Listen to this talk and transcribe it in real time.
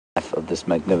life of this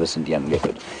magnificent young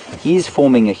leopard. He's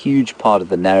forming a huge part of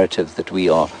the narrative that we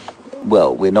are,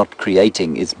 well, we're not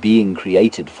creating, it's being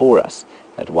created for us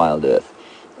at Wild Earth.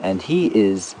 And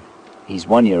he's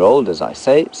 1 year old, as I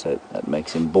say, so that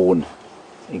makes him born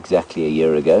exactly a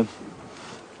year ago.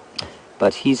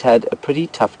 But he's had a pretty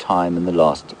tough time in the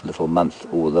last little month,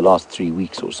 or the last 3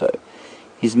 weeks or so.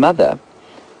 His mother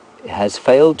has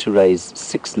failed to raise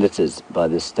 6 litters by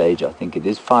this stage. I think it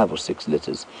is 5 or 6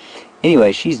 litters.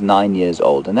 Anyway, she's 9 years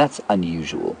old, and that's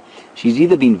unusual. She's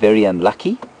either been very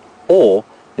unlucky, or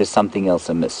there's something else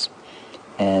amiss.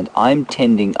 And I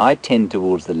tend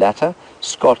towards the latter.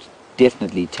 Scott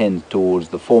definitely tends towards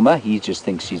the former. He just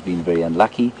thinks she's been very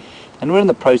unlucky. And we're in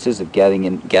the process of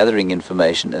gathering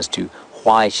information as to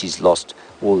why she's lost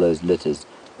all those litters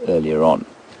earlier on.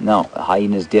 Now,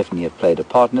 hyenas definitely have played a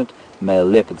part in it. Male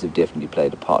leopards have definitely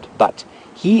played a part. But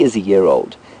he is a year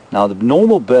old. Now, the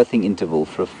normal birthing interval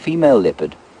for a female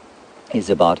leopard is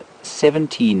about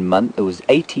 18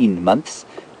 months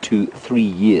to 3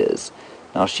 years.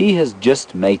 Now, she has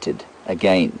just mated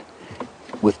again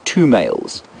with 2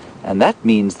 males. And that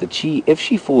means that if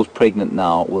she falls pregnant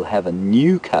now, will have a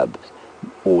new cub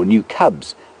or new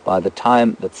cubs by the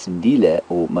time that Sindile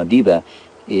or Madiba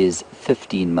is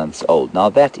 15 months old. Now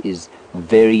that is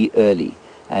very early,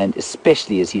 and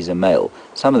especially as he's a male.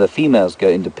 Some of the females go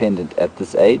independent at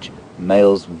this age.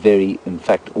 Males in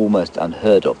fact, almost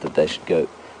unheard of that they should go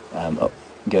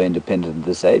independent at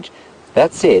this age.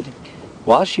 That said,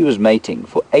 while she was mating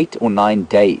for 8 or 9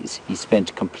 days, he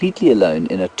spent completely alone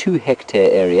in a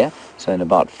 2-hectare area, so in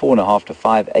about 4.5 to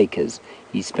 5 acres.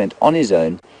 He spent on his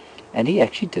own, and he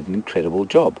actually did an incredible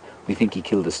job. We think he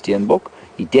killed a steenbok.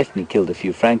 He definitely killed a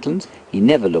few francolins. He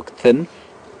never looked thin,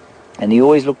 and he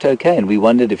always looked okay. And we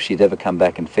wondered if she'd ever come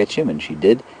back and fetch him, and she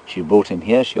did. She brought him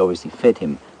here. She obviously fed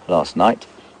him last night.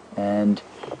 And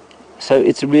so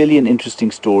it's really an interesting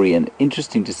story, and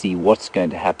interesting to see what's going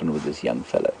to happen with this young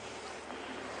fellow.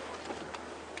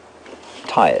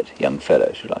 Tired young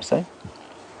fellow, should I say.